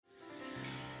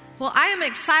Well, I am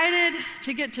excited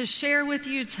to get to share with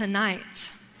you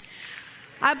tonight.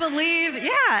 I believe,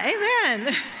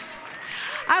 amen.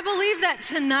 I believe that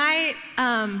tonight,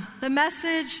 the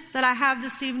message that I have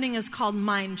this evening is called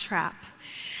Mind Trap.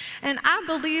 And I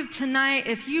believe tonight,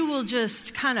 if you will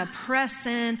just kind of press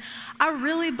in, I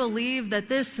really believe that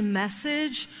this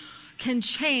message can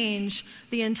change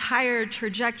the entire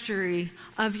trajectory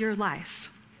of your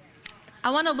life. I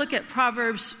want to look at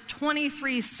Proverbs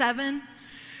 23:7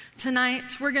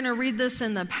 tonight. We're going to read this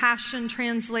in the Passion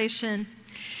Translation.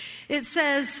 It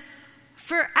says,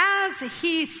 "For as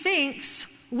he thinks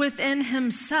within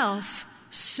himself,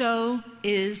 so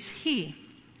is he."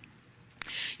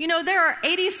 You know, there are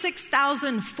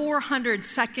 86,400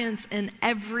 seconds in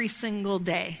every single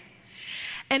day.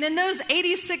 And in those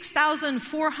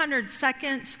 86,400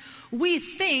 seconds, we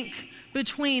think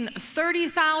between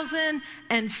 30,000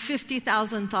 and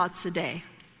 50,000 thoughts a day.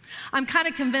 I'm kind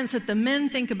of convinced that the men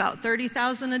think about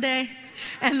 30,000 a day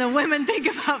and the women think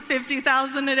about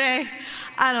 50,000 a day.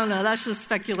 I don't know, that's just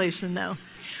speculation though.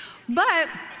 But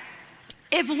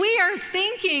if we are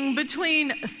thinking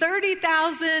between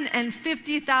 30,000 and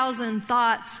 50,000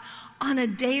 thoughts on a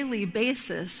daily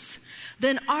basis,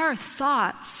 then our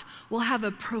thoughts will have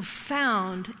a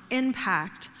profound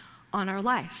impact on our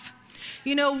life.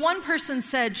 You know, one person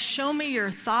said, "Show me your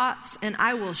thoughts and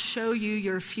I will show you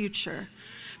your future."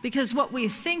 Because what we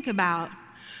think about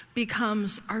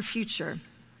becomes our future.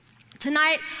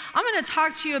 Tonight, I'm going to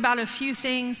talk to you about a few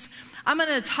things. I'm going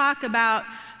to talk about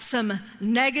some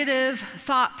negative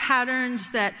thought patterns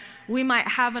that we might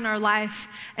have in our life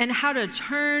and how to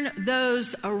turn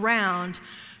those around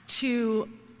to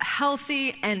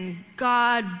healthy and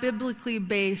God biblically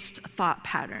based thought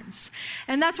patterns.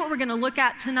 And that's what we're going to look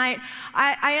at tonight.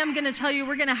 I am going to tell you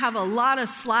we're going to have a lot of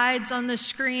slides on the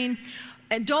screen.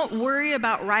 And don't worry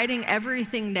about writing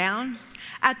everything down.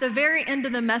 At the very end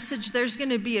of the message, there's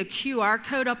going to be a QR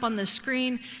code up on the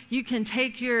screen. You can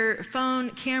take your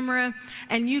phone camera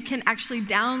and you can actually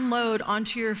download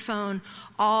onto your phone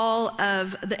all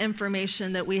of the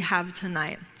information that we have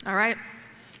tonight. All right?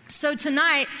 So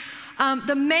tonight,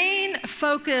 the main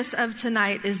focus of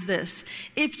tonight is this.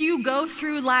 If you go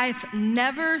through life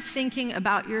never thinking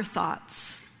about your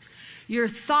thoughts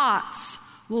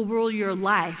will rule your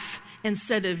life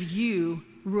instead of you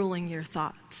ruling your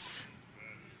thoughts.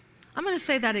 I'm going to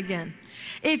say that again.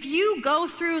 If you go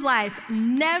through life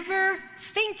never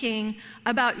thinking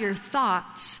about your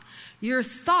thoughts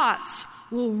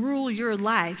will rule your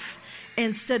life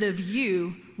instead of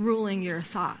you ruling your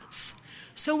thoughts.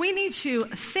 So we need to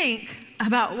think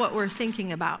about what we're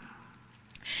thinking about.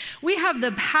 We have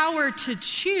the power to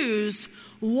choose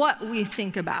what we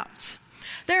think about.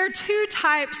 There are two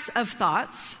types of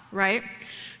thoughts, right?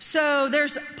 So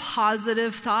there's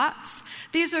positive thoughts.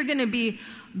 These are going to be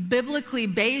biblically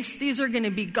based. These are going to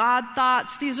be God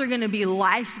thoughts. These are going to be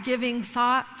life-giving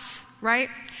thoughts, right?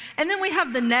 And then we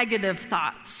have the negative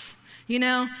thoughts. You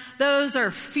know, those are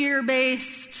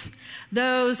fear-based.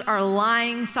 Those are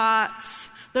lying thoughts.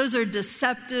 Those are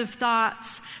deceptive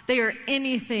thoughts. They are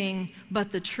anything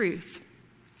but the truth.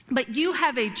 But you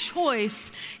have a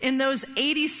choice in those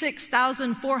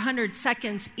 86,400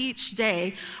 seconds each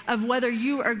day of whether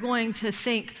you are going to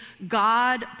think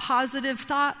God positive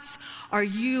thoughts or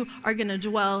you are going to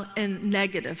dwell in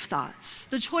negative thoughts.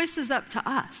 The choice is up to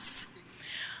us.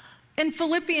 In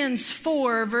Philippians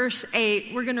 4, verse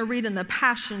 8, we're going to read in the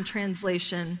Passion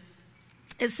Translation.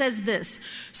 It says this,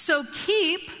 "So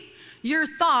keep your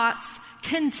thoughts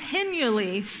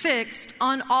continually fixed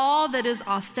on all that is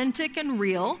authentic and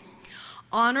real,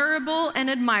 honorable and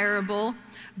admirable,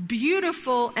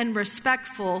 beautiful and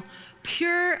respectful,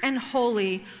 pure and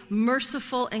holy,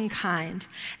 merciful and kind,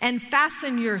 and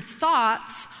fasten your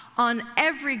thoughts on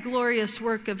every glorious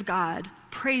work of God,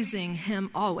 praising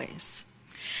him always."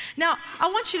 Now, I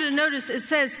want you to notice it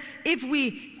says, if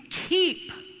we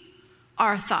keep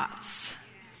our thoughts,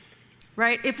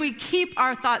 right? If we keep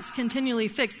our thoughts continually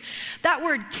fixed. That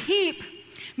word keep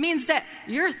means that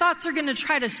your thoughts are going to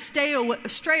try to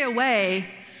stray away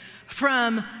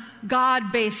from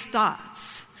God-based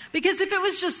thoughts. Because if it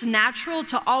was just natural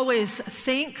to always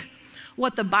think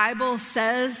what the Bible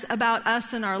says about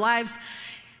us and our lives,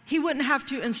 he wouldn't have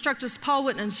to instruct us. Paul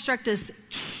wouldn't instruct us,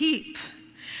 keep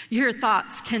your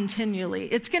thoughts continually.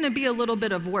 It's going to be a little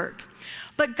bit of work.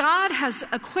 But God has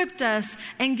equipped us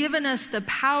and given us the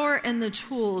power and the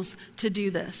tools to do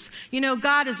this. You know,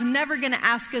 God is never going to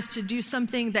ask us to do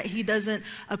something that he doesn't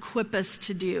equip us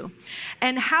to do.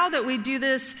 And how that we do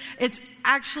this, it's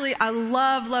actually, I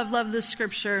love this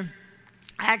scripture.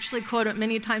 I actually quote it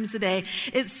many times a day.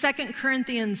 It's 2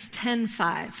 Corinthians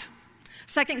 10:5.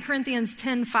 2 Corinthians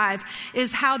 10:5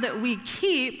 is how that we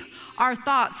keep our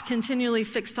thoughts continually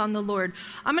fixed on the Lord.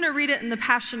 I'm going to read it in the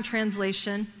Passion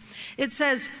Translation. It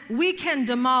says, we can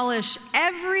demolish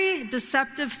every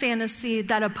deceptive fantasy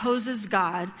that opposes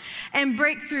God and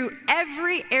break through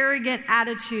every arrogant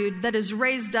attitude that is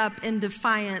raised up in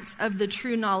defiance of the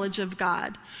true knowledge of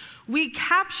God. We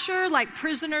capture, like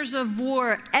prisoners of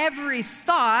war, every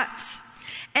thought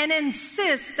and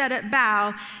insist that it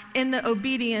bow in the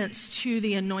obedience to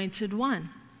the Anointed One.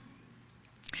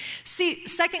 See,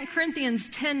 2 Corinthians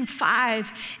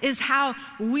 10:5 is how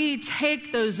we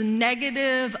take those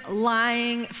negative,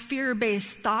 lying,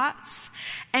 fear-based thoughts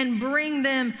and bring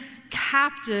them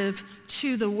captive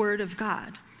to the Word of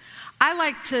God. I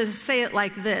like to say it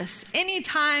like this.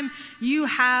 Anytime you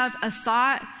have a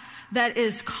thought that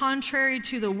is contrary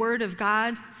to the Word of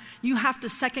God, you have to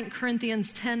 2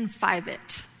 Corinthians 10:5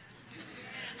 it.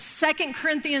 2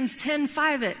 Corinthians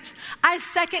 10:5 it. I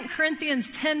 2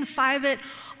 Corinthians 10:5 it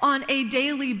on a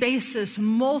daily basis,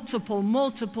 multiple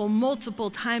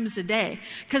times a day.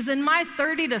 Because in my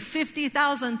 30 to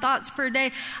 50,000 thoughts per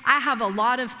day, I have a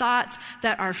lot of thoughts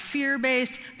that are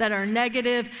fear-based, that are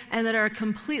negative, and that are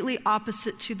completely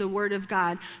opposite to the Word of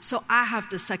God. So I have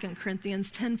to 2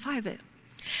 Corinthians 10:5 it.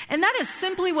 And that is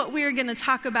simply what we are going to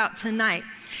talk about tonight,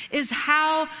 is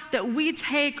how that we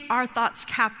take our thoughts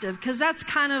captive. Because that's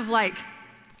kind of like,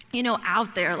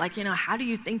 out there, like, how do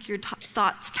you think your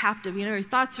thoughts captive? Your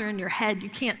thoughts are in your head. You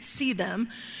can't see them,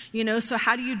 so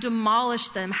how do you demolish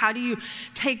them? How do you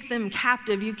take them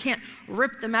captive? You can't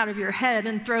rip them out of your head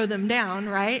and throw them down,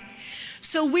 right?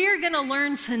 So we're going to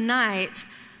learn tonight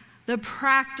the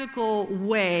practical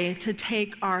way to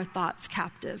take our thoughts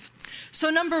captive. So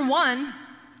number one,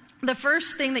 the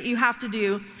first thing that you have to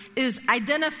do is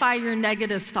identify your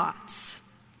negative thoughts.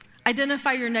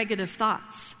 Identify your negative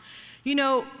thoughts.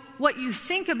 What you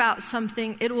think about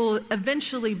something, it will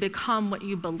eventually become what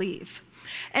you believe.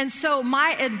 And so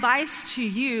my advice to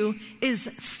you is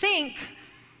think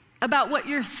about what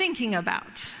you're thinking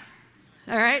about.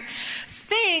 All right?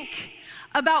 Think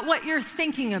about what you're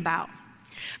thinking about.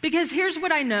 Because here's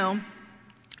what I know.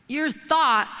 Your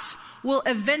thoughts will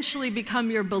eventually become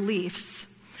your beliefs.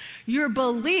 Your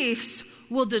beliefs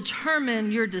will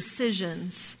determine your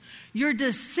decisions. Your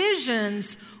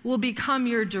decisions will become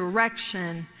your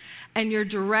direction, and your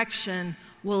direction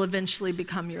will eventually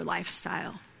become your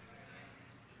lifestyle.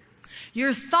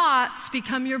 Your thoughts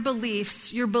become your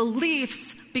beliefs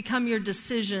become your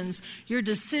decisions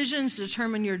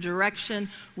determine your direction,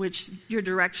 which your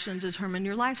direction determine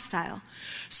your lifestyle.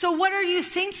 So what are you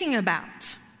thinking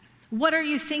about? What are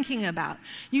you thinking about?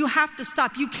 You have to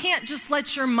stop. You can't just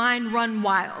let your mind run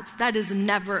wild. That is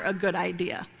never a good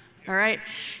idea. All right?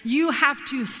 You have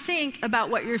to think about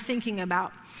what you're thinking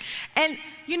about. And,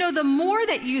 the more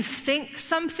that you think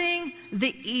something,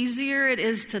 the easier it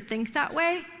is to think that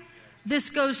way. This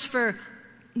goes for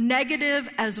negative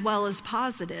as well as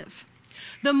positive.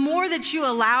 The more that you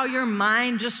allow your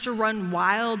mind just to run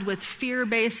wild with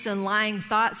fear-based and lying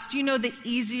thoughts, do you know the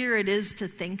easier it is to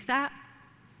think that?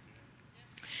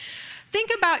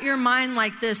 Think about your mind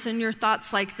like this and your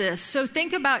thoughts like this. So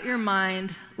think about your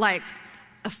mind like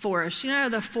a forest.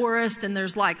 The forest, and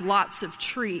there's like lots of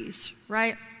trees,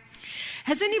 right?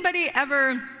 Has anybody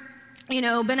ever,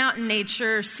 been out in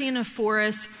nature, seen a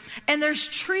forest, and there's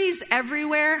trees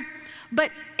everywhere,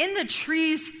 but in the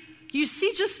trees, you see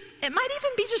it might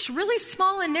even be just really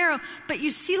small and narrow, but you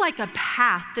see like a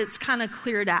path that's kind of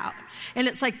cleared out. And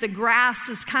it's like the grass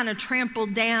is kind of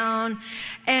trampled down,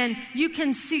 and you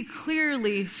can see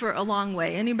clearly for a long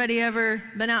way. Anybody ever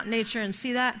been out in nature and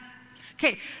see that?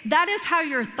 Okay, that is how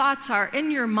your thoughts are. In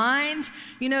your mind,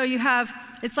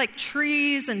 it's like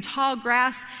trees and tall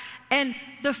grass. And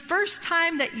the first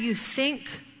time that you think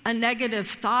a negative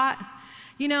thought,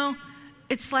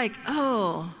 it's like,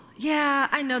 oh, yeah,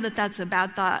 I know that that's a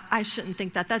bad thought. I shouldn't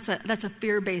think that. That's a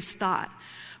fear-based thought.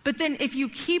 But then if you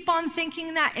keep on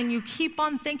thinking that and you keep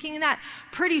on thinking that,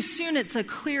 pretty soon it's a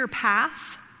clear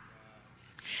path.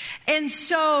 And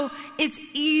so it's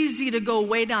easy to go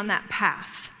way down that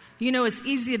path. It's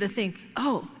easy to think,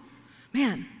 oh,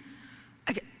 man,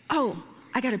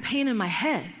 I got a pain in my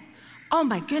head. Oh,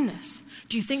 my goodness.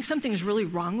 Do you think something's really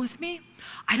wrong with me?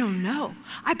 I don't know.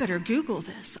 I better Google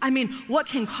this. What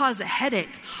can cause a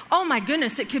headache? Oh, my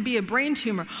goodness, it could be a brain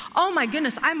tumor. Oh, my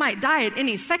goodness, I might die at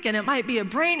any second. It might be a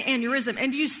brain aneurysm.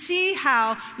 And you see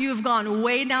how you have gone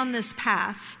way down this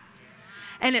path.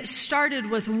 And it started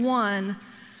with one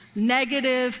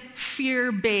negative,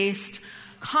 fear-based,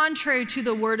 contrary to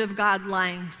the Word of God,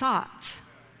 lying thought.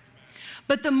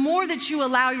 But the more that you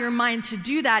allow your mind to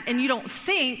do that and you don't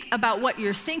think about what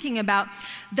you're thinking about,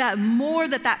 that more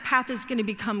that path is going to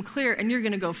become clear, and you're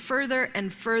going to go further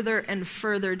and further and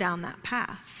further down that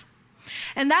path.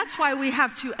 And that's why we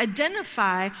have to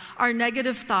identify our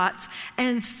negative thoughts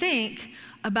and think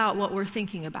about what we're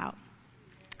thinking about.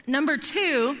 Number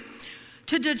 2,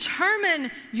 to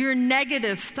determine your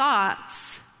negative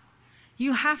thoughts,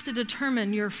 you have to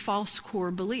determine your false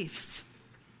core beliefs.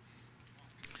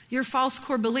 Your false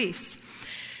core beliefs.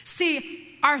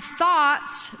 See, our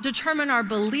thoughts determine our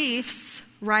beliefs,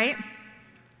 right?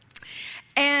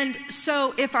 And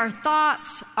so if our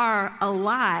thoughts are a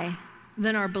lie,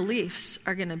 then our beliefs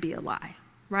are going to be a lie,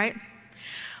 right?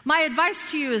 My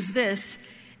advice to you is this: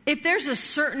 if there's a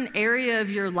certain area of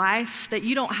your life that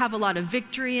you don't have a lot of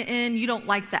victory in, you don't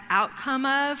like the outcome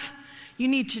of, you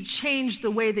need to change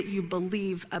the way that you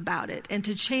believe about it. And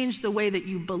to change the way that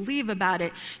you believe about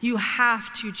it, you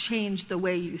have to change the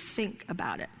way you think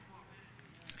about it.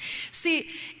 See,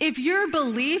 if your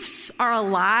beliefs are a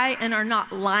lie and are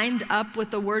not lined up with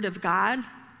the Word of God,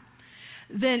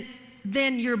 then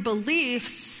your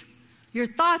beliefs, your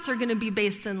thoughts are going to be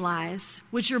based in lies,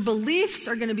 which your beliefs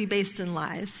are going to be based in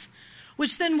lies,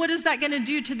 which then what is that going to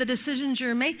do to the decisions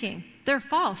you're making? They're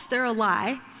false. They're a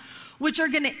lie, which are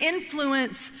going to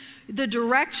influence the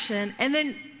direction, and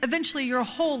then eventually your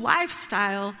whole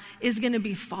lifestyle is going to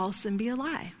be false and be a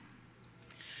lie.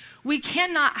 We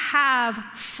cannot have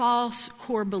false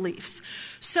core beliefs.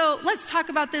 So let's talk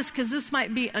about this, because this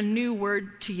might be a new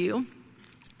word to you.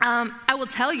 I will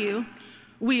tell you,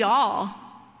 we all,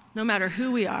 no matter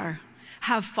who we are,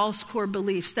 have false core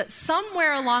beliefs that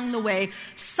somewhere along the way,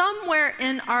 somewhere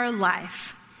in our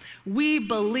life, we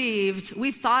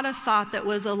thought a thought that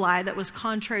was a lie, that was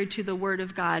contrary to the Word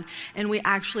of God, and we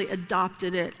actually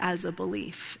adopted it as a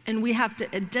belief. And we have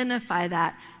to identify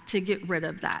that to get rid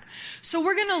of that. So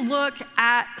we're going to look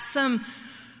at some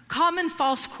common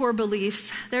false core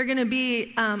beliefs. They're going to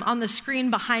be on the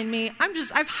screen behind me.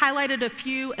 I've highlighted a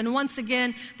few, and once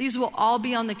again, these will all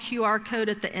be on the QR code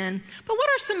at the end. But what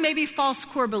are some maybe false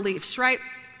core beliefs, right?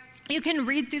 You can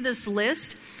read through this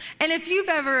list, and if you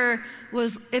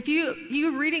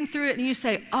reading through it and you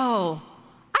say, oh,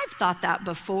 I've thought that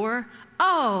before.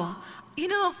 Oh,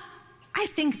 I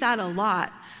think that a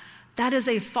lot. That is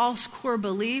a false core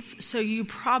belief, so you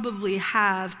probably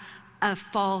have a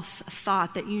false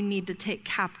thought that you need to take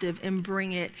captive and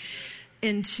bring it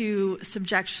into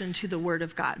subjection to the Word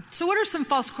of God. So what are some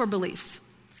false core beliefs?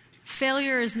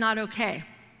 Failure is not okay.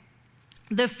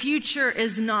 The future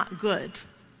is not good.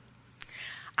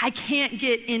 I can't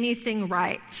get anything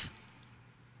right.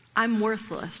 I'm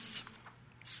worthless.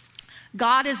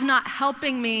 God is not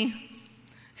helping me.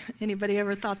 Anybody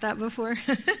ever thought that before?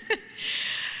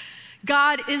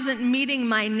 God isn't meeting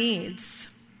my needs.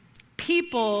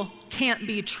 People can't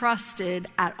be trusted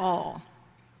at all.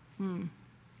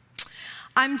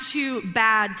 I'm too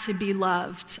bad to be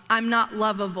loved. I'm not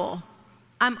lovable.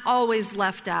 I'm always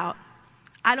left out.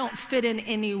 I don't fit in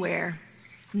anywhere.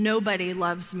 Nobody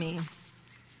loves me.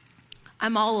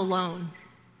 I'm all alone.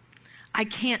 I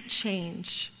can't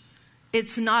change.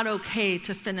 It's not okay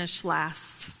to finish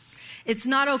last. It's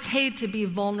not okay to be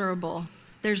vulnerable.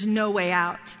 There's no way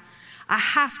out. I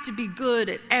have to be good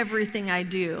at everything I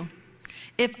do.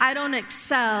 If I don't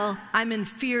excel, I'm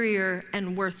inferior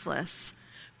and worthless.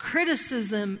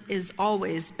 Criticism is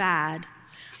always bad.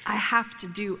 I have to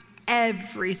do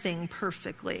everything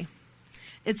perfectly.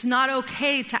 It's not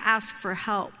okay to ask for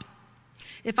help.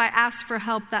 If I ask for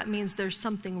help, that means there's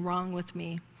something wrong with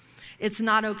me. It's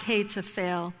not okay to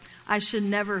fail. I should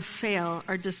never fail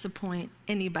or disappoint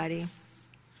anybody.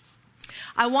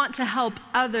 I want to help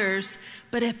others,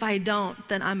 but if I don't,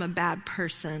 then I'm a bad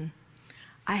person.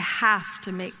 I have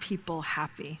to make people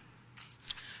happy.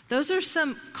 Those are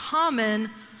some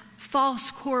common false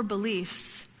core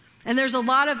beliefs. And there's a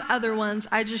lot of other ones.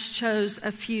 I just chose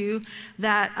a few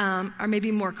that are maybe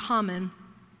more common.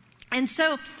 And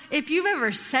so if you've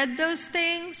ever said those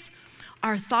things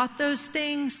or thought those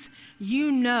things,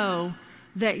 you know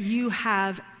that you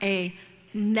have a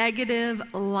negative,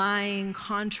 lying,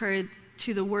 contrary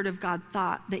to the Word of God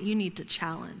thought that you need to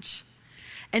challenge.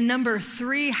 And number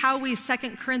 3, how we 2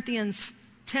 Corinthians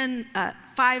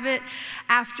 5 it,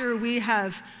 after we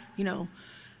have,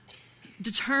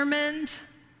 determined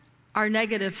our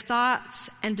negative thoughts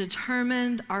and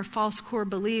determined our false core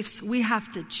beliefs, we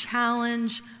have to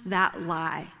challenge that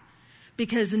lie.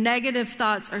 Because negative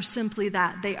thoughts are simply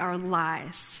that. They are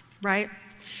lies, right?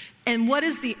 And what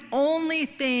is the only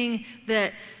thing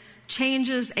that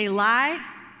changes a lie?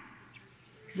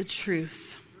 The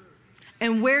truth.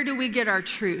 And where do we get our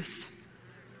truth?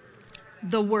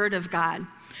 the Word of God.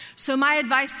 So my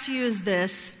advice to you is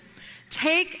this: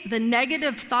 take the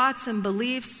negative thoughts and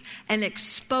beliefs and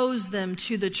expose them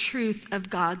to the truth of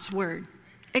God's Word.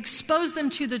 Expose them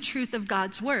to the truth of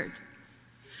God's Word.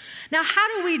 Now,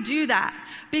 how do we do that?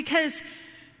 Because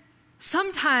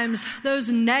sometimes those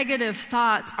negative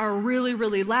thoughts are really,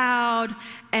 really loud,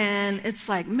 and it's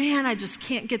like, man, I just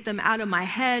can't get them out of my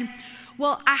head.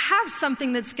 Well, I have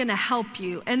something that's going to help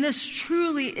you, and this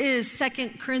truly is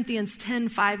 2 Corinthians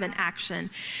 10:5 in action.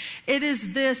 It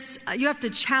is this: you have to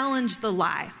challenge the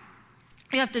lie.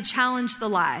 You have to challenge the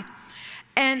lie.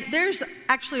 And there's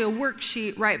actually a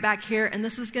worksheet right back here, and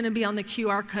this is going to be on the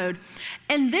QR code.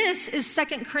 And this is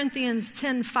 2 Corinthians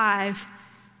 10:5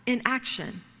 in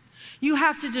action. You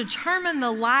have to determine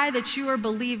the lie that you are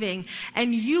believing,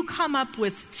 and you come up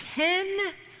with 10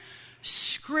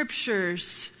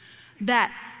 scriptures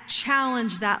that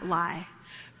challenge that lie.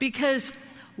 Because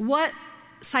what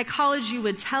psychology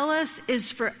would tell us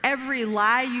is for every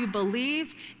lie you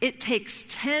believe, it takes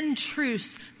 10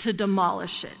 truths to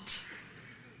demolish it.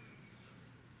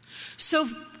 So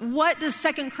what does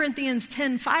 2 Corinthians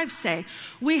 10:5 say?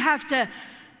 We have to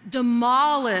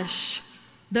demolish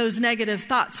those negative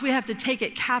thoughts. We have to take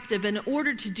it captive. In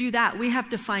order to do that, we have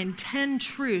to find 10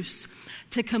 truths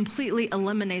to completely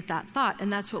eliminate that thought,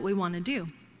 and that's what we want to do.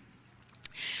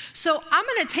 So I'm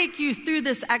going to take you through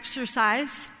this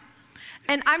exercise,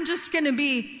 and I'm just going to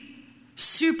be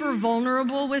super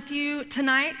vulnerable with you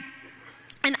tonight,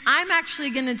 and I'm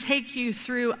actually going to take you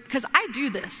through, because I do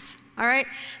this, all right?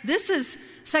 This is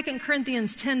 2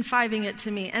 Corinthians 10:5ing it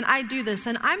to me, and I do this,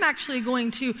 and I'm actually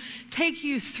going to take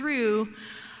you through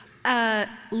a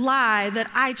lie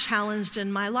that I challenged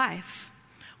in my life.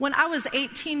 When I was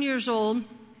 18 years old,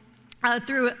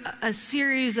 through a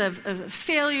series of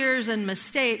failures and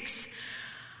mistakes,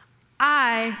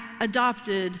 I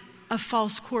adopted a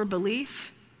false core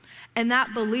belief, and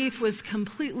that belief was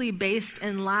completely based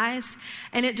in lies,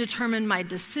 and it determined my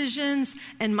decisions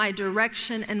and my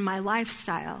direction and my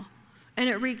lifestyle, and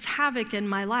it wreaked havoc in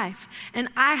my life, and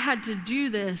I had to do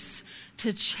this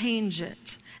to change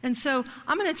it. And so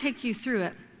I'm going to take you through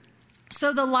it.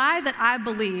 So the lie that I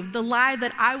believed, the lie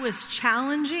that I was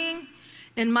challenging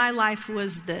in my life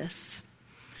was this: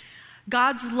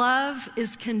 God's love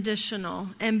is conditional,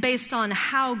 and based on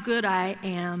how good I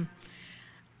am,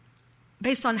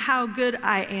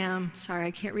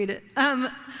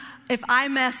 if I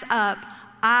mess up,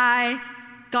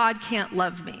 God can't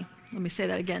love me. Let me say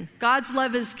that again. God's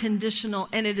love is conditional,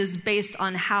 and it is based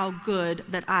on how good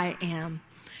that I am.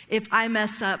 If I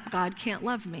mess up, God can't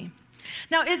love me.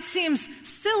 Now, it seems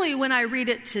silly when I read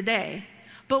it today,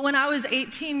 but when I was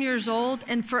 18 years old,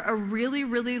 and for a really,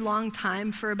 really long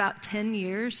time, for about 10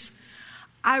 years,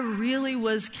 I really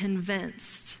was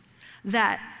convinced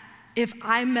that if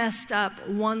I messed up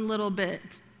one little bit,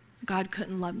 God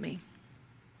couldn't love me.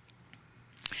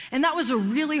 And that was a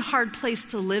really hard place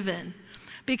to live in,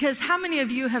 because how many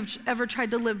of you have ever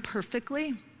tried to live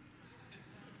perfectly?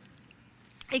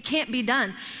 It can't be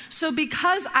done. So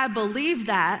because I believed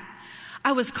that,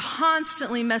 I was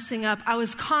constantly messing up. I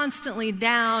was constantly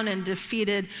down and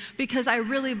defeated because I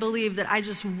really believed that I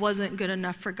just wasn't good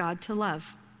enough for God to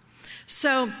love.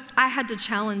 So I had to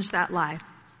challenge that lie.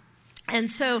 And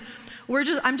so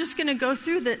I'm just going to go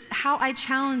through how I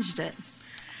challenged it.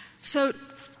 So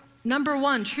truth number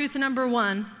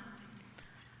one,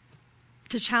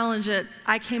 to challenge it,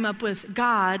 I came up with: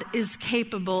 God is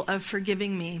capable of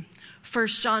forgiving me. 1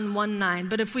 John 1:9,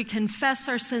 but if we confess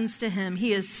our sins to him,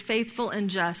 he is faithful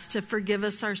and just to forgive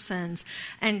us our sins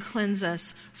and cleanse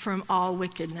us from all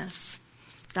wickedness.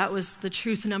 That was the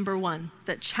truth number one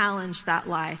that challenged that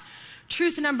lie.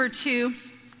 Truth number two,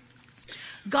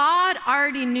 God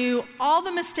already knew all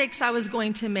the mistakes I was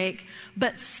going to make,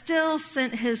 but still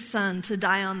sent his son to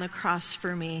die on the cross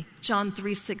for me. John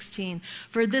 3:16,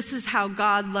 for this is how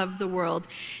God loved the world.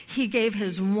 He gave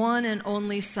his one and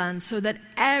only son so that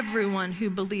everyone who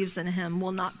believes in him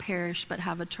will not perish but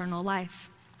have eternal life.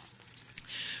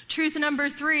 Truth number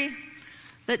three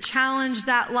that challenged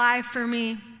that lie for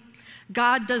me: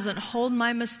 God doesn't hold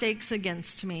my mistakes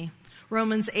against me.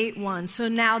 Romans 8:1, so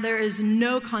now there is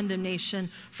no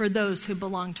condemnation for those who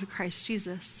belong to Christ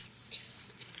Jesus.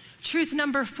 Truth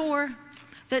number four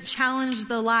that challenged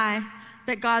the lie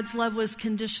that God's love was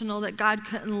conditional, that God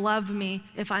couldn't love me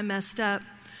if I messed up,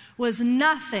 was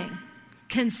nothing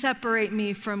can separate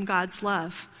me from God's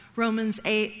love. Romans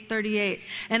 8:38.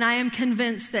 And I am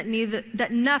convinced that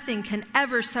nothing can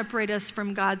ever separate us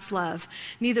from God's love.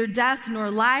 Neither death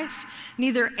nor life,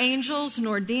 neither angels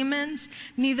nor demons,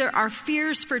 neither our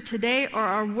fears for today or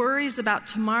our worries about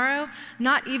tomorrow,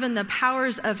 not even the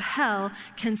powers of hell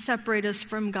can separate us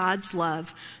from God's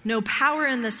love. No power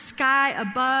in the sky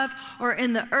above or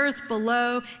in the earth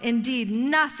below, indeed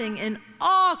nothing in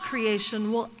all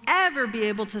creation will ever be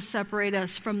able to separate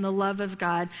us from the love of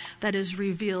God that is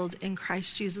revealed in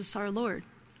Christ Jesus our Lord.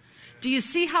 Do you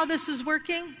see how this is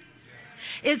working?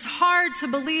 It's hard to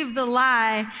believe the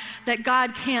lie that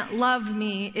God can't love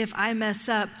me if I mess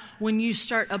up when you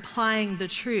start applying the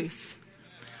truth.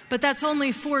 But that's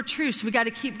only 4 truths. We got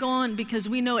to keep going because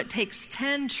we know it takes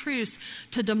 10 truths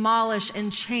to demolish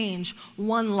and change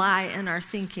one lie in our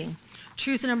thinking.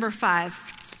 Truth number 5.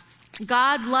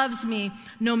 God loves me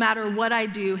no matter what I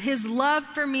do. His love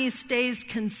for me stays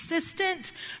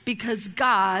consistent because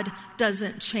God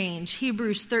doesn't change.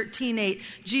 Hebrews 13:8,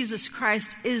 Jesus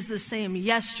Christ is the same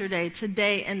yesterday,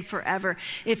 today, and forever.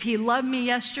 If he loved me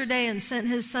yesterday and sent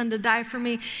his son to die for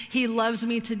me, he loves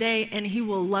me today and he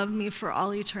will love me for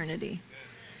all eternity.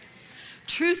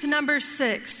 Truth number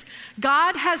 6,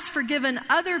 God has forgiven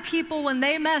other people when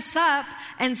they mess up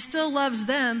and still loves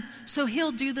them, so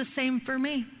he'll do the same for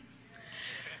me.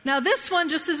 Now, this one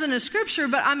just isn't a scripture,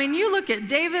 but I mean, you look at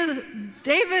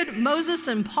David, Moses,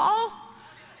 and Paul,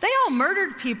 they all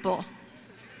murdered people.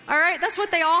 All right? That's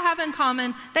what they all have in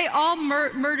common. They all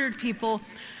murdered people.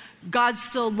 God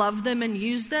still loved them and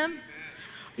used them.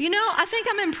 You know, I think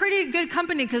I'm in pretty good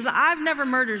company because I've never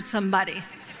murdered somebody.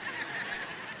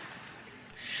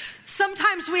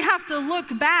 Sometimes we have to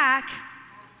look back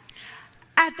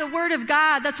at the Word of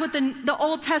God. That's what the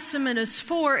Old Testament is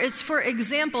for. It's for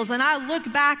examples. And I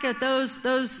look back at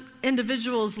those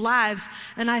individuals' lives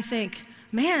and I think,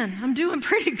 man, I'm doing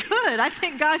pretty good. I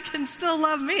think God can still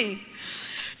love me.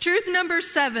 Truth number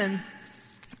 7,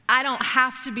 I don't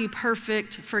have to be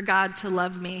perfect for God to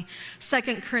love me.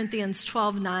 2 Corinthians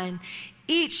 12:9.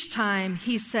 Each time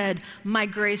he said, my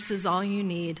grace is all you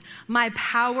need. My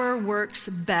power works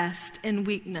best in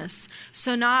weakness.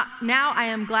 So now I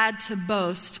am glad to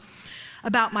boast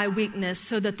about my weakness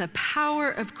so that the power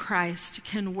of Christ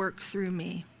can work through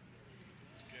me.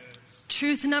 Yes.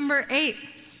 Truth number 8.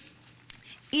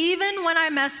 Even when I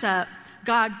mess up,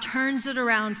 God turns it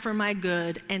around for my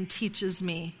good and teaches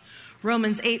me.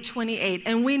 Romans 8:28.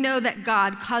 And we know that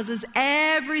God causes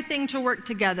everything to work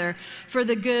together for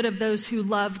the good of those who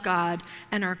love God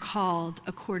and are called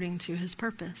according to his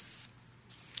purpose.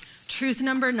 Truth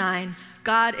number 9.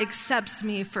 God accepts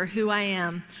me for who I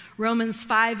am. Romans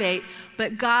 5:8.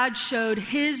 But God showed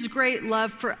his great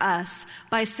love for us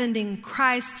by sending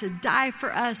Christ to die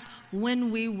for us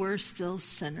when we were still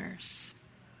sinners.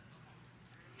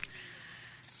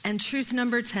 And truth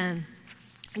number 10.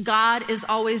 God is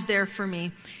always there for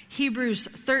me. Hebrews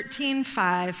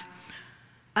 13:5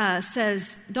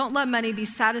 says, don't let money be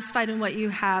satisfied in what you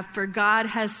have, for God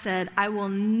has said, I will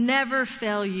never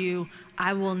fail you.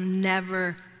 I will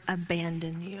never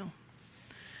abandon you.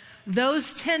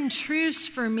 Those 10 truths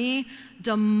for me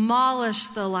demolish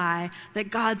the lie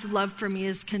that God's love for me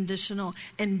is conditional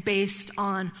and based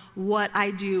on what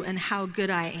I do and how good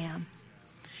I am.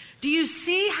 Do you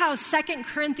see how 2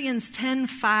 Corinthians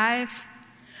 10:5,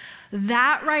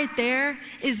 that right there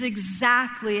is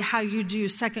exactly how you do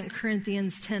 2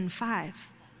 Corinthians 10:5.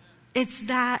 It's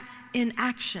that in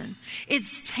action.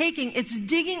 It's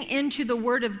digging into the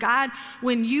Word of God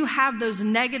when you have those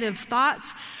negative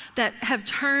thoughts that have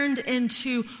turned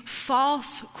into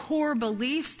false core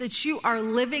beliefs that you are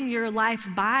living your life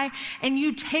by, and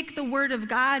you take the Word of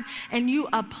God and you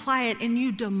apply it and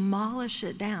you demolish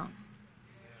it down.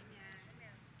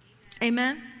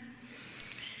 Amen?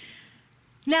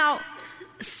 Now,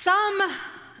 some,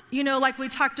 like we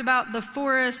talked about the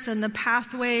forest and the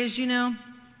pathways,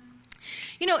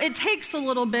 it takes a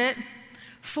little bit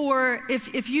for,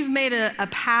 if you've made a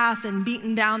path and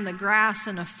beaten down the grass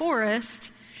in a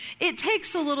forest, it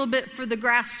takes a little bit for the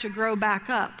grass to grow back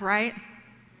up, right?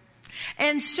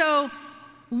 And so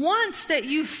once that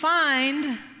you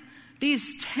find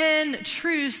these 10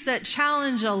 truths that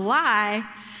challenge a lie,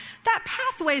 that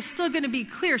pathway is still going to be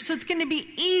clear. So it's going to be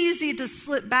easy to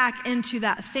slip back into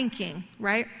that thinking,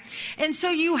 right? And so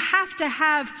you have to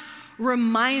have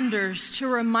reminders to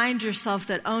remind yourself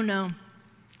that, oh no.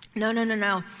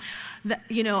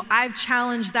 I've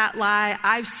challenged that lie.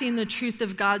 I've seen the truth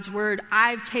of God's word.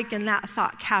 I've taken that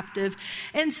thought captive.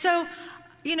 And so,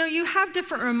 you have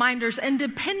different reminders. And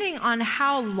depending on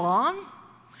how long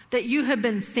that you have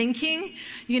been thinking,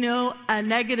 a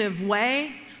negative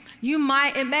way,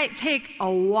 it might take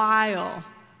a while,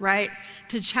 right?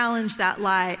 To challenge that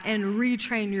lie and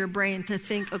retrain your brain to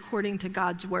think according to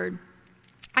God's word.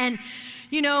 And,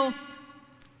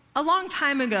 a long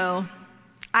time ago,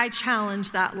 I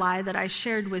challenged that lie that I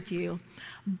shared with you.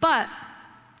 But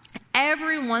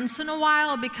every once in a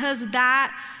while, because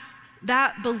that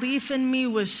belief in me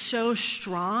was so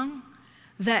strong,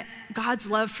 that God's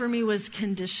love for me was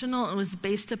conditional and was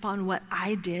based upon what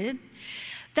I did,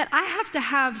 that I have to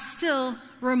have still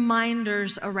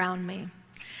reminders around me.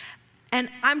 And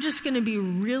I'm just going to be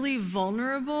really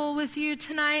vulnerable with you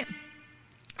tonight.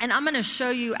 And I'm going to show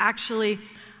you, actually,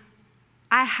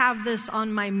 I have this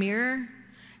on my mirror.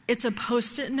 It's a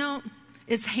Post-it note.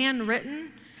 It's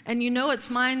handwritten. And it's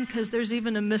mine because there's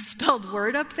even a misspelled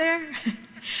word up there.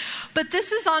 But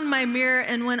this is on my mirror,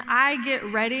 and when I get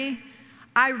ready,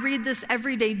 I read this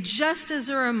every day just as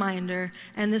a reminder,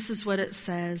 and this is what it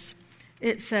says.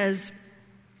 It says,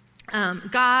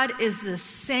 God is the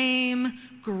same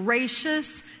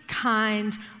gracious,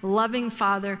 kind, loving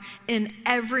Father in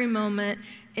every moment,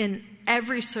 in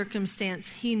every circumstance.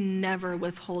 He never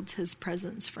withholds his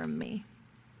presence from me.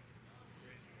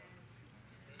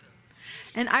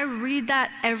 And I read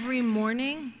that every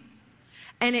morning,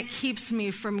 and it keeps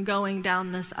me from going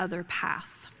down this other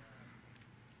path.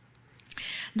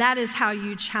 That is how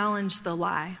you challenge the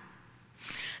lie.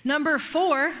 Number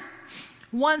 4,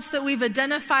 once that we've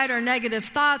identified our negative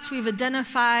thoughts, we've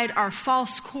identified our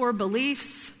false core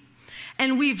beliefs,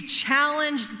 and we've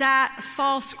challenged that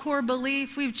false core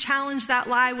belief, we've challenged that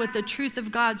lie with the truth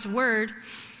of God's word.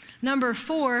 Number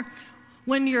 4,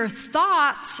 when your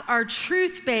thoughts are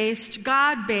truth-based,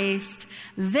 God-based,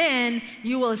 then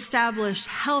you will establish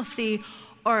healthy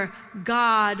or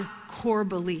God core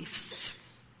beliefs.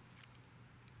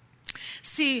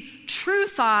 See, true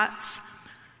thoughts,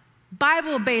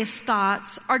 Bible-based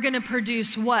thoughts are going to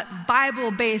produce what?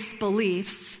 Bible-based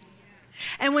beliefs.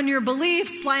 And when your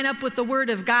beliefs line up with the Word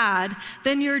of God,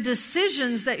 then your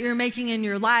decisions that you're making in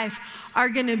your life are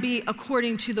going to be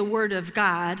according to the Word of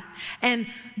God. And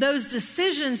those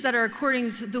decisions that are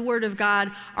according to the Word of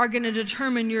God are going to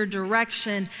determine your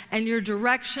direction, and your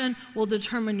direction will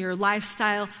determine your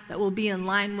lifestyle that will be in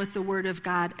line with the Word of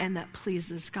God and that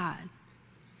pleases God.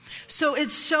 So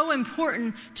it's so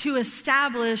important to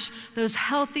establish those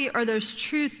healthy or those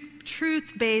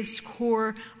truth-based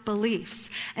core beliefs.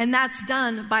 And that's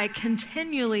done by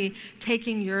continually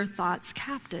taking your thoughts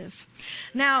captive.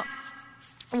 Now,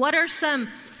 what are some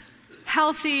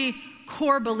healthy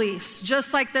core beliefs?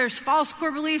 Just like there's false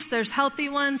core beliefs, there's healthy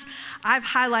ones. I've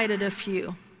highlighted a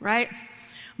few, right?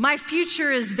 My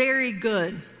future is very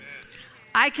good.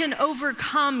 I can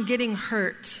overcome getting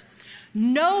hurt.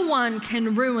 No one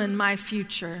can ruin my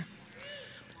future.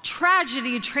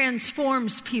 Tragedy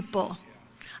transforms people.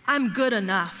 I'm good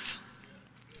enough.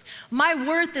 My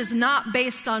worth is not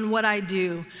based on what I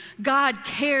do. God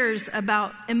cares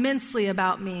immensely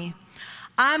about me.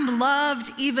 I'm loved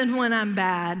even when I'm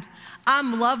bad.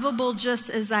 I'm lovable just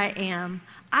as I am.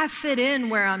 I fit in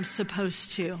where I'm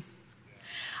supposed to.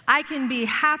 I can be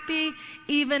happy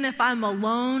even if I'm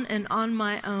alone and on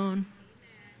my own.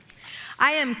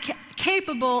 I am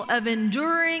capable of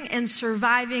enduring and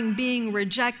surviving being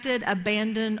rejected,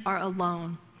 abandoned, or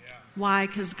alone. Why?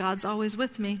 Because God's always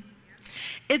with me.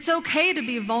 It's okay to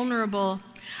be vulnerable.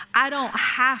 I don't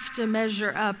have to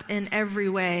measure up in every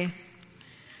way.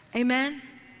 Amen?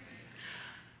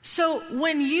 So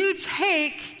when you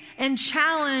take and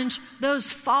challenge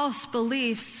those false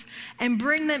beliefs and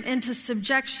bring them into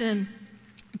subjection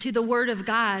to the Word of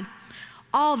God,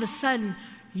 all of a sudden,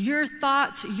 your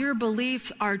thoughts, your beliefs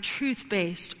are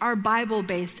truth-based, are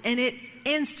Bible-based, and it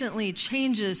instantly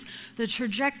changes the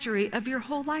trajectory of your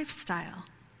whole lifestyle.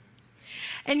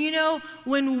 And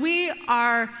when we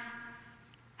are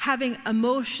having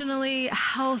emotionally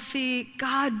healthy,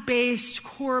 God-based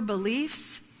core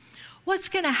beliefs, what's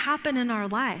going to happen in our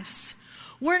lives?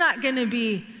 We're not going to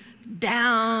be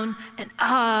down and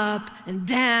up and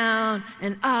down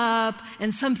and up,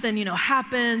 and something,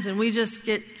 happens, and we just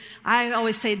get, I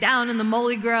always say, down in the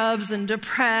molly grubs and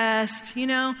depressed,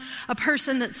 a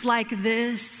person that's like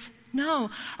this. No,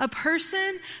 a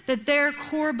person that their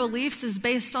core beliefs is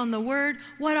based on the Word,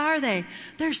 what are they?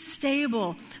 They're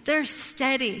stable. They're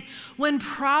steady. When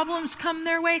problems come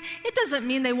their way, it doesn't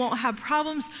mean they won't have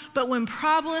problems, but when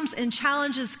problems and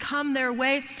challenges come their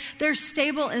way, they're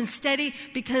stable and steady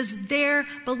because their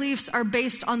beliefs are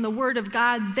based on the Word of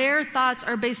God. Their thoughts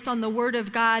are based on the Word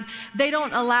of God. They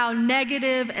don't allow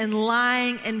negative and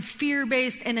lying and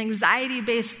fear-based and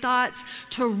anxiety-based thoughts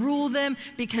to rule them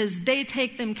because they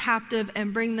take them captive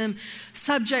and bring them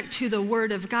subject to the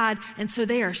Word of God. And so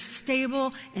they are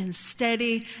stable and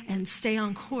steady and stay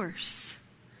on course.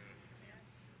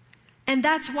 And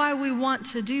that's why we want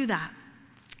to do that.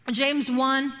 James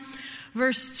 1,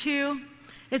 verse 2,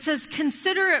 it says,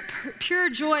 "Consider it pure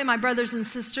joy, my brothers and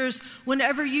sisters,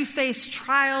 whenever you face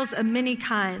trials of many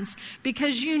kinds,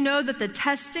 because you know that the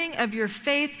testing of your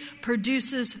faith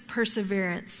produces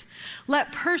perseverance.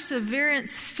 Let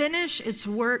perseverance finish its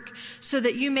work so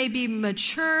that you may be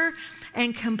mature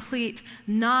and complete,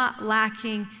 not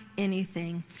lacking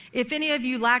anything. If any of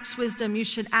you lacks wisdom, you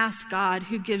should ask God,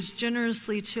 who gives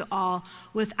generously to all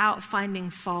without finding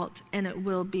fault, and it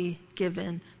will be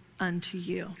given unto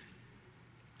you."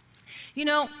 You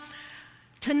know,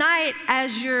 tonight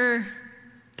as you're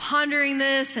pondering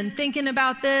this and thinking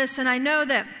about this, and I know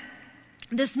that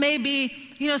this may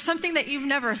be, something that you've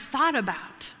never thought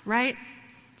about, right?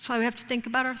 That's why we have to think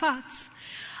about our thoughts.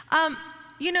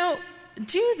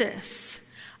 Do this.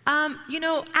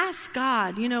 Ask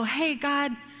God, hey,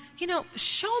 God,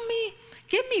 show me,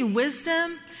 give me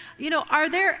wisdom. Are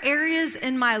there areas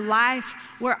in my life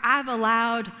where I've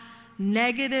allowed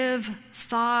negative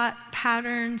thought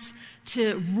patterns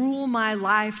to rule my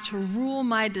life, to rule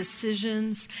my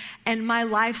decisions, and my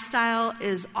lifestyle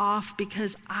is off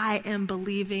because I am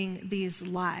believing these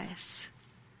lies?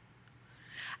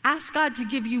 Ask God to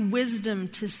give you wisdom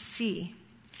to see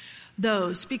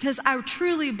those, because I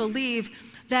truly believe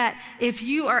that if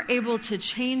you are able to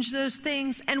change those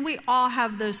things, and we all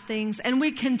have those things, and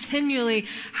we continually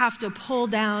have to pull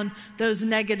down those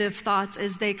negative thoughts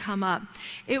as they come up,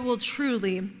 it will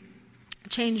truly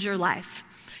change your life.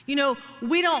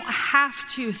 We don't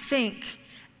have to think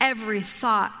every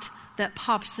thought that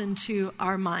pops into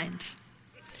our mind.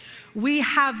 We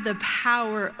have the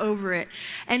power over it.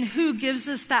 And who gives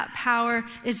us that power?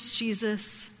 It's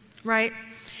Jesus, right?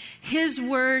 His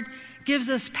word gives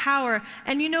us power.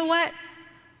 And you know what?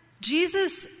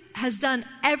 Jesus has done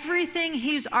everything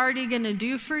he's already going to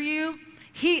do for you.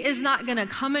 He is not going to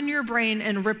come in your brain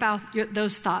and rip out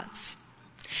those thoughts.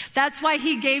 That's why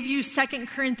he gave you 2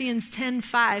 Corinthians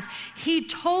 10:5. He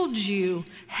told you,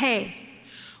 hey,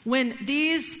 when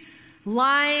these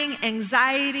lying,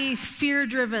 anxiety,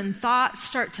 fear-driven thoughts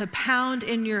start to pound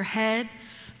in your head,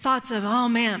 thoughts of, oh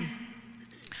man,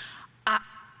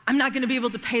 I'm not going to be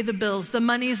able to pay the bills. The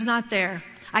money's not there.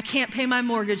 I can't pay my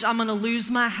mortgage. I'm going to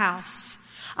lose my house.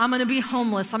 I'm going to be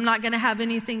homeless. I'm not going to have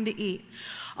anything to eat.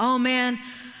 Oh man,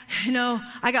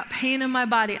 I got pain in my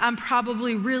body. I'm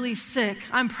probably really sick.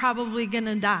 I'm probably going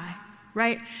to die,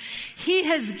 right? He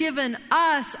has given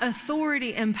us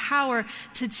authority and power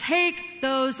to take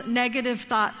those negative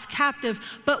thoughts captive,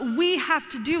 but we have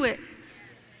to do it.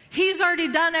 He's already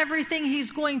done everything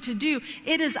he's going to do.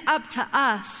 It is up to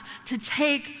us to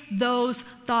take those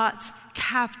thoughts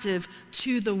captive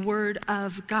to the word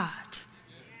of God.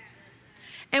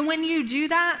 And when you do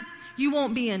that, you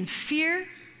won't be in fear.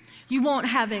 You won't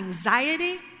have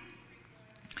anxiety.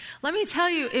 Let me tell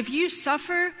you, if you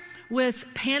suffer with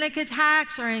panic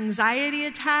attacks or anxiety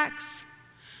attacks,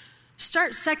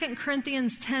 start 2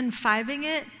 Corinthians 10:5ing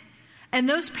it, and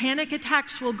those panic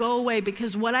attacks will go away,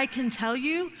 because what I can tell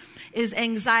you is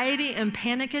anxiety and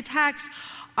panic attacks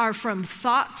are from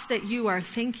thoughts that you are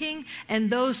thinking, and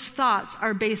those thoughts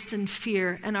are based in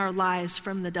fear and are lies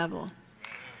from the devil.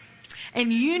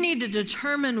 And you need to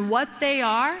determine what they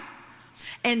are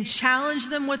and challenge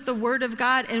them with the word of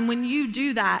God. And when you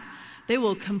do that, they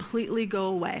will completely go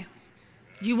away.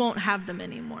 You won't have them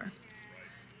anymore.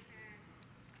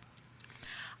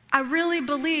 I really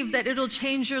believe that it'll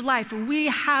change your life. We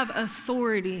have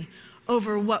authority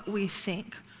over what we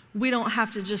think. We don't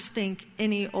have to just think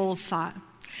any old thought.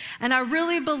 And I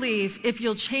really believe if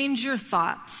you'll change your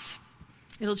thoughts,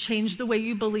 it'll change the way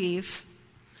you believe.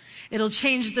 It'll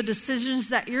change the decisions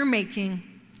that you're making.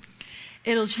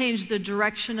 It'll change the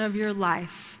direction of your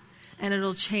life, and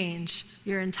it'll change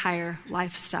your entire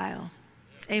lifestyle.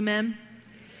 Amen?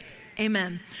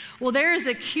 Amen. Well, there is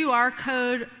a QR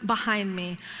code behind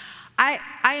me. I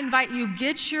invite you,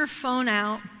 get your phone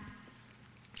out.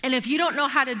 And if you don't know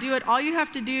how to do it, all you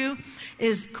have to do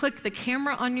is click the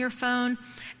camera on your phone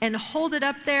and hold it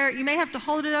up there. You may have to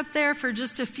hold it up there for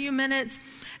just a few minutes,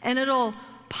 and it'll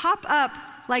pop up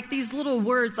like these little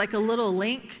words, like a little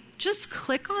link. Just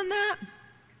click on that,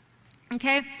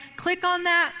 okay? Click on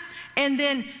that, and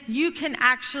then you can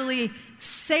actually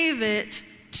save it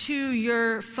to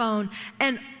your phone.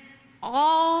 And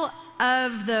all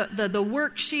of the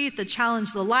worksheet, the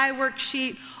challenge the lie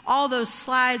worksheet, all those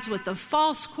slides with the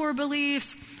false core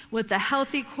beliefs, with the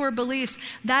healthy core beliefs,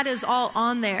 that is all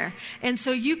on there. And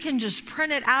so you can just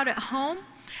print it out at home,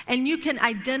 and you can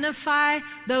identify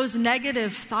those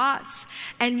negative thoughts,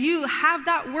 and you have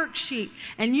that worksheet,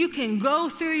 and you can go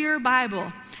through your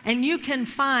Bible and you can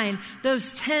find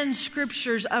those 10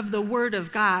 scriptures of the Word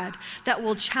of God that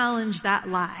will challenge that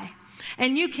lie.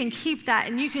 And you can keep that,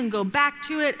 and you can go back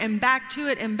to it and back to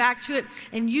it and back to it,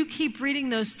 and you keep reading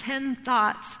those 10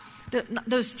 thoughts,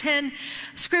 those 10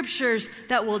 scriptures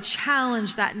that will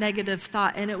challenge that negative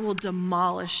thought, and it will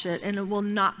demolish it, and it will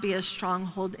not be a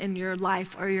stronghold in your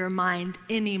life or your mind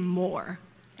anymore.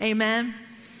 Amen?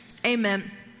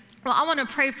 Amen. Well, I want to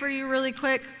pray for you really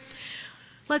quick.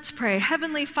 Let's pray.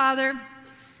 Heavenly Father,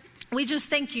 we just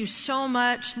thank you so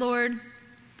much, Lord,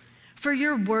 for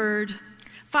your word.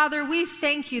 Father, we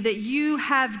thank you that you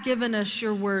have given us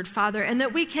your word, Father, and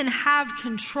that we can have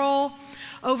control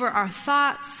over our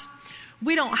thoughts.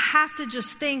 We don't have to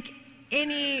just think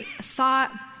any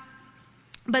thought,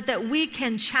 but that we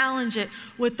can challenge it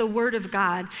with the word of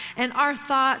God. And our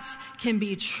thoughts can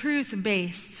be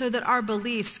truth-based so that our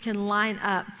beliefs can line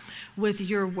up with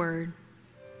your word.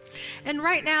 And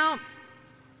right now,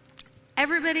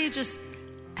 everybody just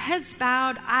heads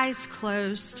bowed, eyes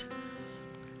closed,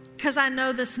 because I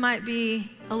know this might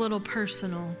be a little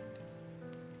personal.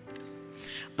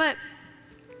 But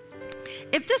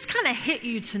if this kind of hit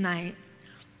you tonight,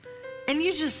 and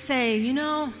you just say, you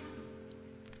know,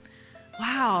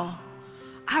 wow,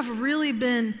 I've really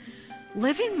been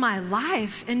living my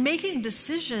life and making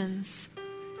decisions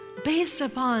based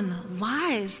upon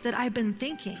lies that I've been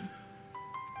thinking.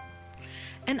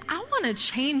 And I want to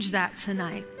change that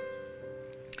tonight.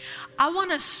 I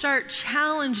want to start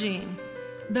challenging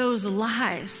those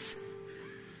lies.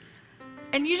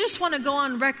 And you just want to go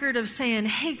on record of saying,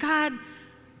 hey, God,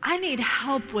 I need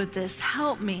help with this.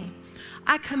 Help me.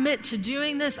 I commit to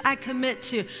doing this. I commit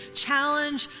to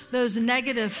challenge those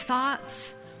negative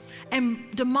thoughts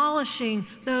and demolishing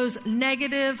those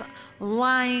negative,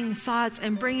 lying thoughts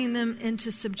and bringing them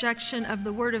into subjection of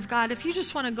the Word of God. If you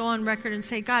just want to go on record and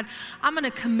say, God, I'm going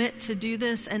to commit to do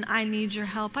this and I need your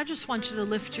help, I just want you to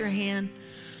lift your hand.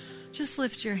 Just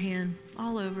lift your hand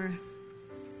all over.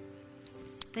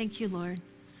 Thank you, Lord.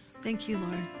 Thank you,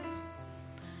 Lord.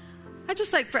 I'd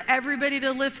just like for everybody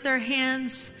to lift their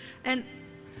hands. And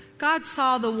God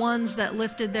saw the ones that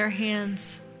lifted their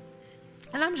hands.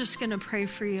 And I'm just going to pray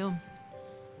for you.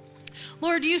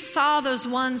 Lord, you saw those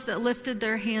ones that lifted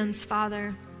their hands,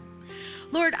 Father.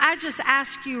 Lord, I just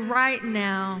ask you right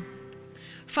now,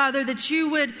 Father, that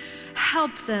you would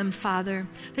help them, Father,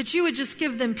 that you would just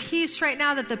give them peace right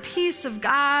now, that the peace of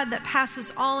God that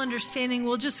passes all understanding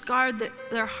will just guard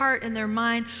their heart and their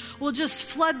mind, will just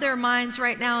flood their minds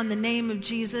right now in the name of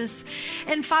Jesus.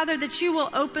 And Father, that you will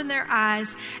open their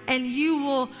eyes and you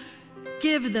will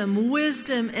give them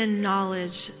wisdom and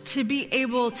knowledge to be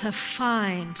able to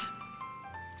find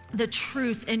the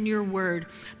truth in your word,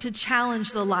 to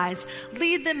challenge the lies.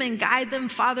 Lead them and guide them,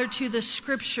 Father, to the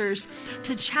scriptures,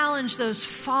 to challenge those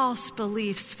false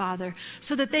beliefs, Father,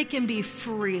 so that they can be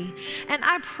free. And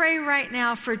I pray right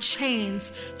now for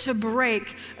chains to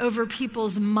break over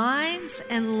people's minds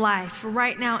and life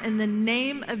right now in the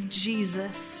name of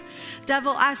Jesus.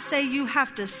 Devil, I say you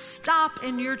have to stop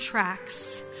in your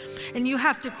tracks and you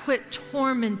have to quit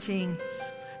tormenting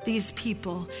these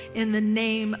people in the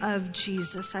name of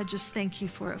Jesus. I just thank you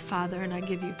for it, Father, and I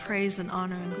give you praise and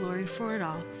honor and glory for it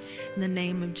all. In the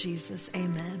name of Jesus,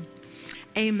 amen.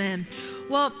 Amen.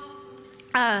 Well,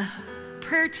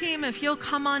 prayer team, if you'll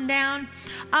come on down.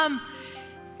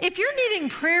 If you're needing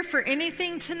prayer for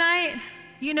anything tonight,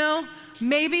 you know,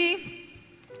 maybe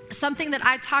something that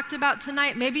I talked about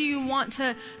tonight, maybe you want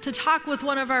to talk with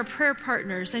one of our prayer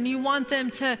partners and you want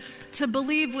them to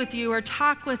believe with you or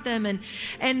talk with them,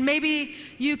 and maybe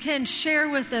you can share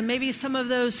with them maybe some of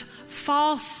those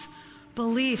false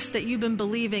beliefs that you've been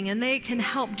believing, and they can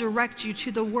help direct you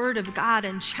to the Word of God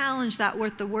and challenge that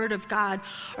with the Word of God.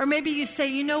 Or maybe you say,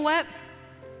 you know what?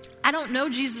 I don't know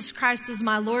Jesus Christ as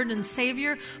my Lord and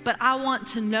Savior, but I want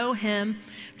to know Him.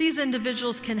 These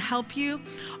individuals can help you.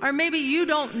 Or maybe you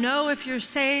don't know if you're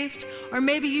saved, or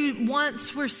maybe you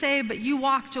once were saved, but you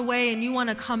walked away and you want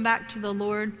to come back to the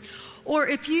Lord. Or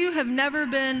if you have never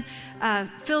been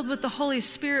filled with the Holy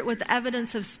Spirit with the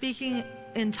evidence of speaking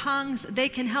in tongues, they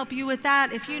can help you with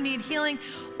that. If you need healing,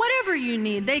 whatever you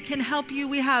need, they can help you.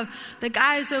 We have the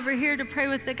guys over here to pray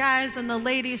with the guys and the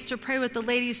ladies to pray with the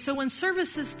ladies. So when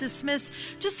service is dismissed,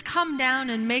 just come down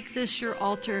and make this your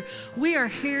altar. We are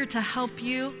here to help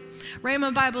you.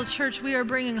 Rhema Bible Church, we are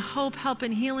bringing hope, help,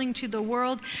 and healing to the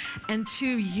world and to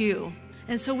you.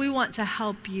 And so we want to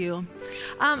help you.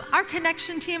 Our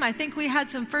connection team, I think we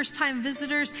had some first-time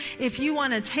visitors. If you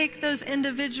want to take those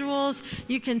individuals,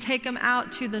 you can take them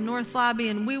out to the North Lobby.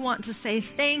 And we want to say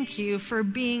thank you for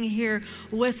being here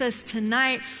with us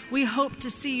tonight. We hope to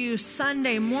see you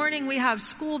Sunday morning. We have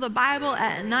School of the Bible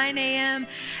at 9 a.m.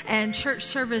 and church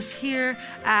service here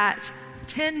at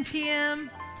 10 p.m.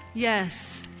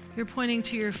 Yes, you're pointing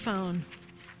to your phone.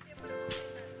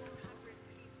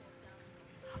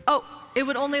 Oh, it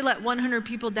would only let 100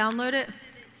 people download it?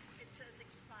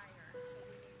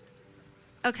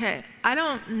 Okay, I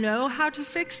don't know how to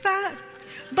fix that,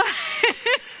 but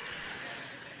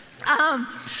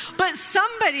but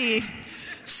somebody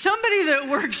that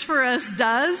works for us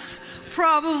does,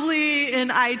 probably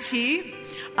in IT.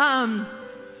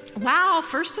 Wow,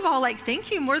 first of all,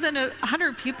 thank you. More than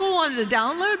 100 people wanted to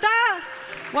download that.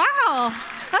 Wow,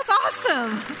 that's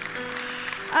awesome.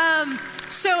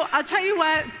 So I'll tell you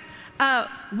what,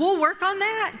 we'll work on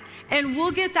that and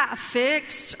we'll get that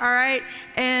fixed, all right?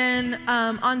 And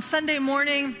on Sunday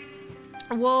morning,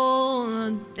 in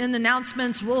the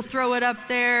announcements, we'll throw it up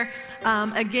there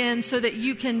again so that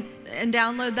you can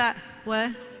download that.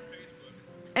 What?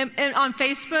 And on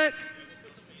Facebook?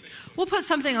 We'll put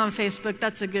something on Facebook.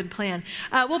 That's a good plan.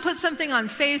 We'll put something on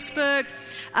Facebook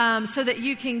so that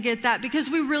you can get that, because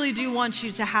we really do want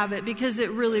you to have it, because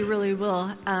it really, really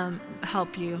will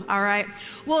help you. All right.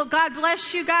 Well, God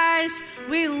bless you guys.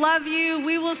 We love you.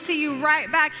 We will see you right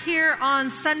back here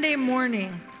on Sunday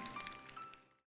morning.